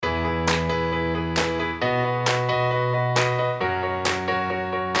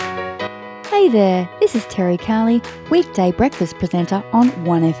Hey there, this is Terry Cowley, weekday breakfast presenter on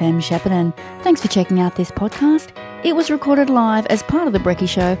 1FM Shepparton. Thanks for checking out this podcast. It was recorded live as part of The Brekkie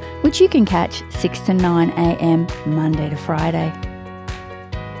Show, which you can catch 6 to 9am Monday to Friday.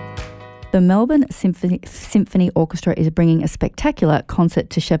 The Melbourne Symphony Orchestra is bringing a spectacular concert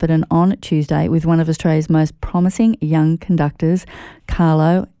to Shepparton on Tuesday with one of Australia's most promising young conductors,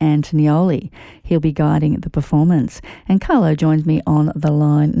 Carlo Antonioli. He'll be guiding the performance. And Carlo joins me on the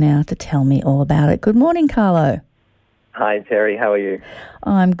line now to tell me all about it. Good morning, Carlo. Hi, Terry. How are you?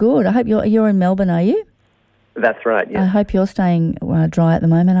 I'm good. I hope you're in Melbourne, are you? That's right, yes. I hope you're staying dry at the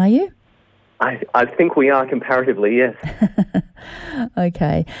moment, are you? I think we are comparatively, yes.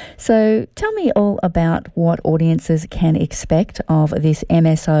 Okay. So tell me all about what audiences can expect of this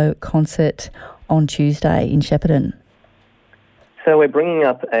MSO concert on Tuesday in Shepparton. So we're bringing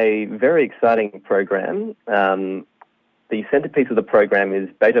up a very exciting program. The centrepiece of the program is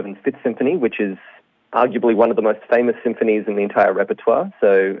Beethoven's Fifth Symphony, which is arguably one of the most famous symphonies in the entire repertoire,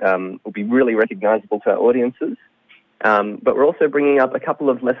 so will be really recognisable to our audiences. But we're also bringing up a couple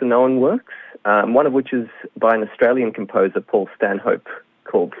of lesser-known works, one of which is by an Australian composer, Paul Stanhope,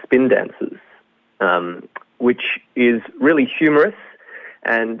 called Spin Dancers, which is really humorous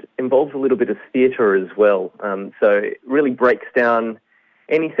and involves a little bit of theatre as well. So it really breaks down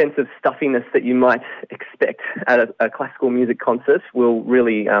any sense of stuffiness that you might expect at a classical music concert. Will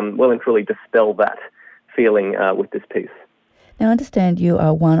really well and truly dispel that feeling with this piece. Now, I understand you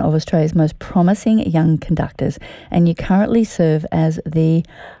are one of Australia's most promising young conductors, and you currently serve as the,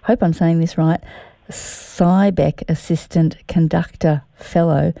 hope I'm saying this right, Siebeck Assistant Conductor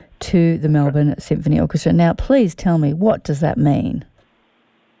Fellow to the Melbourne Symphony Orchestra. Now, please tell me, what does that mean?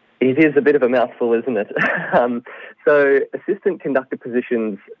 It is a bit of a mouthful, isn't it? So assistant conductor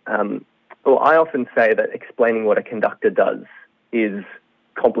positions, I often say that explaining what a conductor does is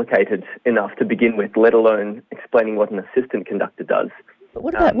complicated enough to begin with, let alone explaining what an assistant conductor does. But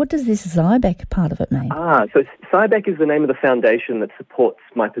what does this Siebeck part of it mean? So Siebeck is the name of the foundation that supports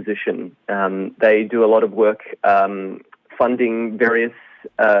my position. They do a lot of work funding various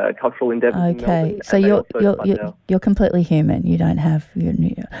cultural endeavours. Okay, so you're completely human. You don't have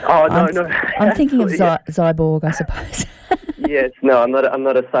no. I'm thinking of Cyborg, I suppose. Yes, no, I'm not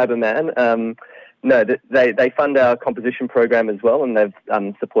a Cyberman. No, they fund our composition program as well, and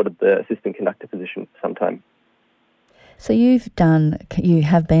they've supported the assistant conductor position for some time. So you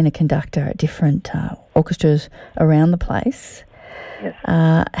have been a conductor at different orchestras around the place. Yes.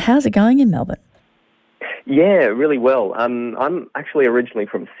 How's it going in Melbourne? Yeah, really well. I'm actually originally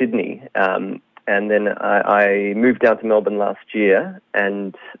from Sydney, and then I moved down to Melbourne last year,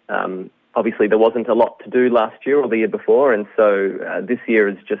 and obviously there wasn't a lot to do last year or the year before, and so this year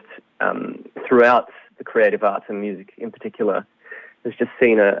is just throughout the creative arts and music in particular, has just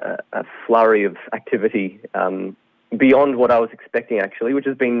seen a flurry of activity beyond what I was expecting, actually, which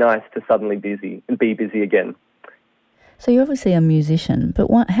has been nice to suddenly be busy again. So you're obviously a musician, but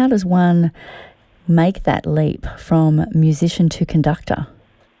how does one make that leap from musician to conductor?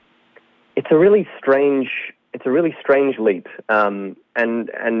 It's a really strange leap. And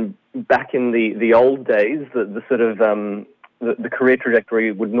back in the old days, the sort of the career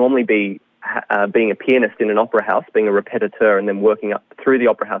trajectory would normally be being a pianist in an opera house, being a repetiteur, and then working up through the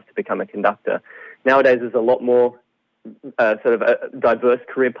opera house to become a conductor. Nowadays, there's a lot more sort of a diverse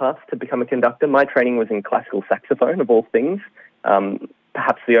career paths to become a conductor. My training was in classical saxophone, of all things,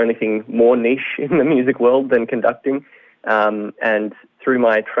 perhaps the only thing more niche in the music world than conducting. And through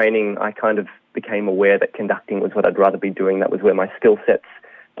my training, I kind of became aware that conducting was what I'd rather be doing. That was where my skill sets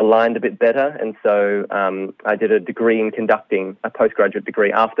aligned a bit better, and so I did a degree in conducting, a postgraduate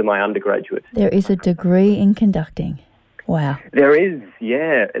degree after my undergraduate. There is a degree in conducting. Wow. There is,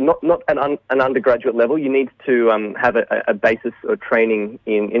 yeah. Not an undergraduate level. You need to have a basis or training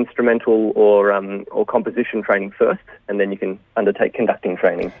in instrumental or composition training first, and then you can undertake conducting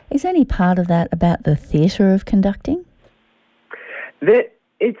training. Is any part of that about the theatre of conducting?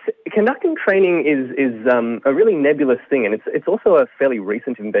 Conducting training is a really nebulous thing, and it's also a fairly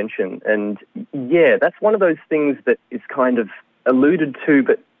recent invention. And yeah, that's one of those things that is kind of alluded to,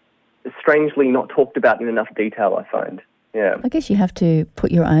 but strangely not talked about in enough detail, I find. Yeah. I guess you have to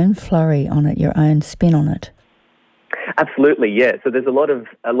put your own flurry on it, your own spin on it. Absolutely, yeah. So there's a lot of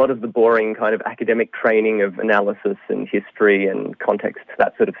the boring kind of academic training of analysis and history and context,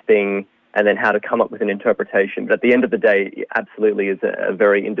 that sort of thing, and then how to come up with an interpretation. But at the end of the day, it absolutely is a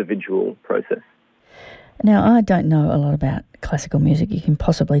very individual process. Now, I don't know a lot about classical music. You can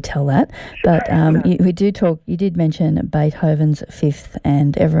possibly tell that, but we do talk. You did mention Beethoven's Fifth,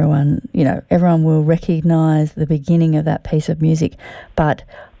 and everyone will recognise the beginning of that piece of music, but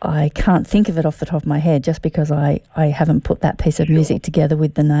I can't think of it off the top of my head just because I haven't put that piece of music together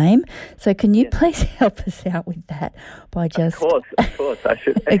with the name. So can you please help us out with that by just... Of course, I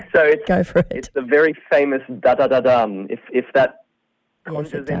should. So go for it. It's the very famous da-da-da-dum. If that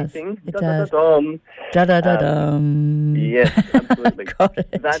conjures anything. It does. Da-da-da-dum. Yes, absolutely. Got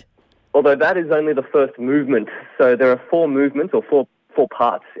it. Although that is only the first movement, so there are four movements or four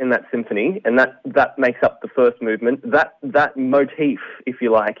parts in that symphony, and that makes up the first movement. That motif, if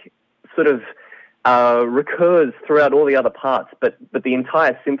you like, sort of recurs throughout all the other parts, but the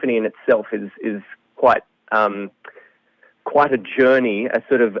entire symphony in itself is quite a journey,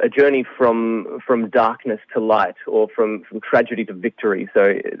 a journey from darkness to light, or from tragedy to victory.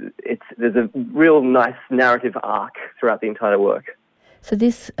 So there's a real nice narrative arc throughout the entire work. So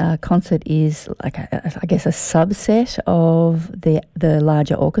this concert is like a subset of the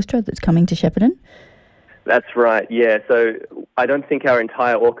larger orchestra that's coming to Shepparton? That's right, yeah. So I don't think our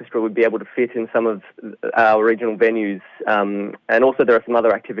entire orchestra would be able to fit in some of our regional venues. And also there are some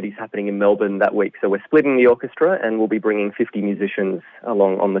other activities happening in Melbourne that week. So we're splitting the orchestra and we'll be bringing 50 musicians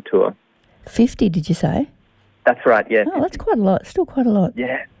along on the tour. 50, did you say? That's right, yeah. Oh, that's quite a lot. Still quite a lot.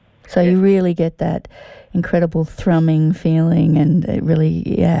 Yeah. So you really get that incredible thrumming feeling, and it really,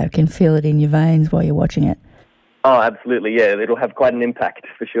 can feel it in your veins while you're watching it. Oh, absolutely, yeah. It'll have quite an impact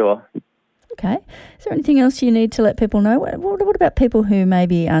for sure. Okay. Is there anything else you need to let people know? What about people who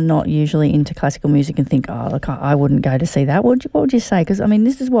maybe are not usually into classical music and think, oh, look, I wouldn't go to see that? What would you say? Because, I mean,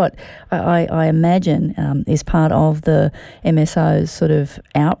 this is what I imagine is part of the MSO's sort of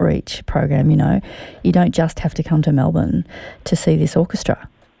outreach program, you know. You don't just have to come to Melbourne to see this orchestra.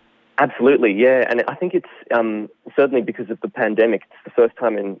 Absolutely, yeah. And I think it's certainly because of the pandemic, it's the first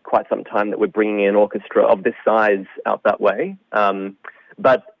time in quite some time that we're bringing an orchestra of this size out that way.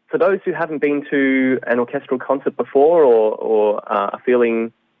 But for those who haven't been to an orchestral concert before or are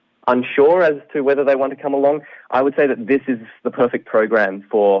feeling unsure as to whether they want to come along, I would say that this is the perfect program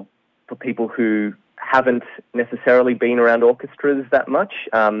for people who haven't necessarily been around orchestras that much.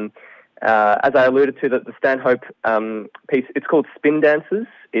 As I alluded to, the Stanhope piece, it's called Spin Dancers.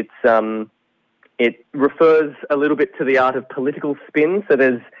 It refers a little bit to the art of political spin, so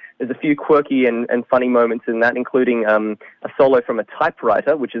there's a few quirky and funny moments in that, including a solo from a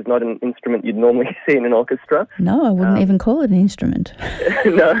typewriter, which is not an instrument you'd normally see in an orchestra. No, I wouldn't even call it an instrument.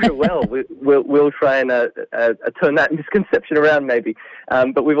 No, well, we'll try and turn that misconception around maybe.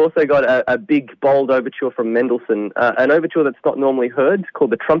 But we've also got a big, bold overture from Mendelssohn, an overture that's not normally heard,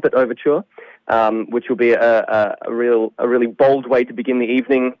 called the Trumpet Overture, which will be a really bold way to begin the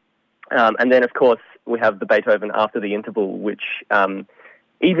evening. And then, of course, we have the Beethoven After the Interval, which...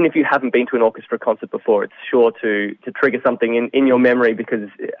 even if you haven't been to an orchestra concert before, it's sure to trigger something in your memory, because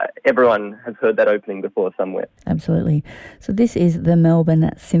everyone has heard that opening before somewhere. Absolutely. So this is the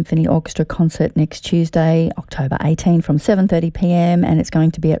Melbourne Symphony Orchestra concert next Tuesday, October 18 from 7:30pm, and it's going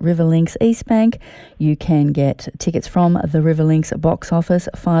to be at Riverlinks East Bank. You can get tickets from the Riverlinks box office,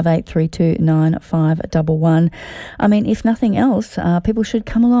 58329511. I mean, if nothing else, people should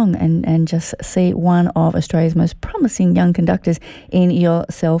come along and just see one of Australia's most promising young conductors in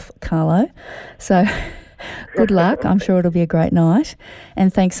yourself, Carlo. So good luck. I'm sure it'll be a great night.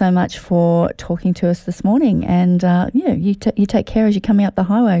 And thanks so much for talking to us this morning. And you take care as you're coming up the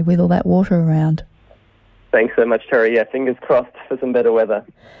highway with all that water around. Thanks so much, Terry. Yeah, fingers crossed for some better weather.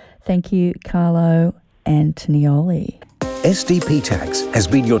 Thank you, Carlo Antonioli. SDP Tax has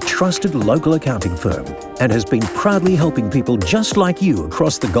been your trusted local accounting firm and has been proudly helping people just like you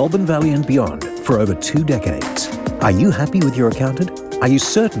across the Goulburn Valley and beyond for over 2 decades. Are you happy with your accountant? Are you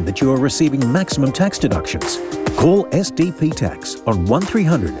certain that you are receiving maximum tax deductions? Call SDP Tax on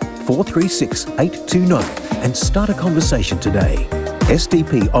 1300 436 829 and start a conversation today.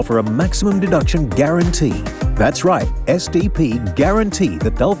 SDP offer a maximum deduction guarantee. That's right, SDP guarantee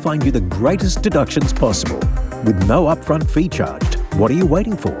that they'll find you the greatest deductions possible with no upfront fee charged. What are you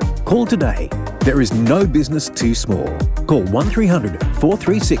waiting for? Call today. There is no business too small. Call 1300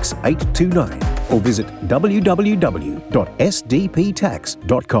 436 829 or visit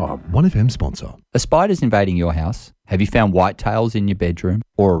www.sdptax.com. 1FM sponsor. Are spiders invading your house? Have you found whitetails in your bedroom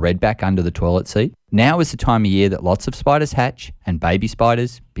or a redback under the toilet seat? Now is the time of year that lots of spiders hatch and baby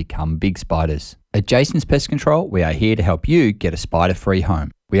spiders become big spiders. At Jason's Pest Control, we are here to help you get a spider-free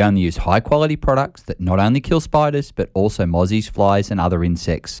home. We only use high-quality products that not only kill spiders but also mozzies, flies and other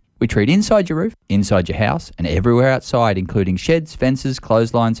insects. We treat inside your roof, inside your house, and everywhere outside, including sheds, fences,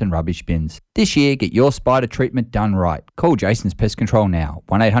 clotheslines, and rubbish bins. This year, get your spider treatment done right. Call Jason's Pest Control now.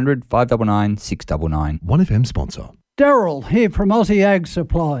 1800 599 699. 1FM sponsor. Daryl here from Aussie Ag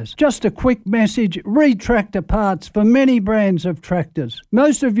Supplies. Just a quick message, Retractor parts for many brands of tractors.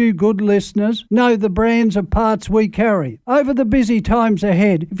 Most of you good listeners know the brands of parts we carry. Over the busy times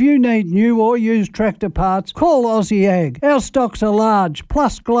ahead, if you need new or used tractor parts, call Aussie Ag. Our stocks are large,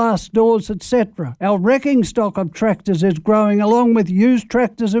 plus glass doors, etc. Our wrecking stock of tractors is growing along with used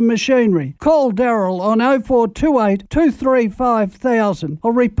tractors and machinery. Call Daryl on 0428 235 1000.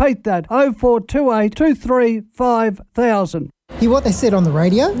 I'll repeat that, 0428 235 1000. Hear what they said on the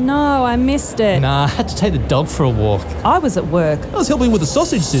radio? No, I missed it. Nah, I had to take the dog for a walk. I was at work. I was helping with a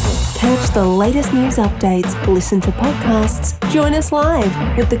sausage sizzle. Catch the latest news updates, listen to podcasts, join us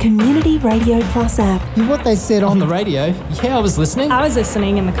live with the Community Radio Plus app. Hear what they said on the radio? Yeah, I was listening. I was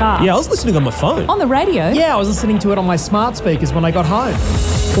listening in the car. Yeah, I was listening on my phone. On the radio? Yeah, I was listening to it on my smart speakers when I got home.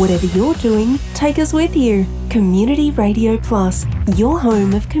 Whatever you're doing, take us with you. Community Radio Plus, your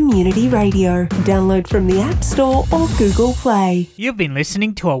home of community radio. Download from the App Store or Google Play. You've been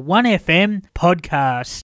listening to a 1FM podcast.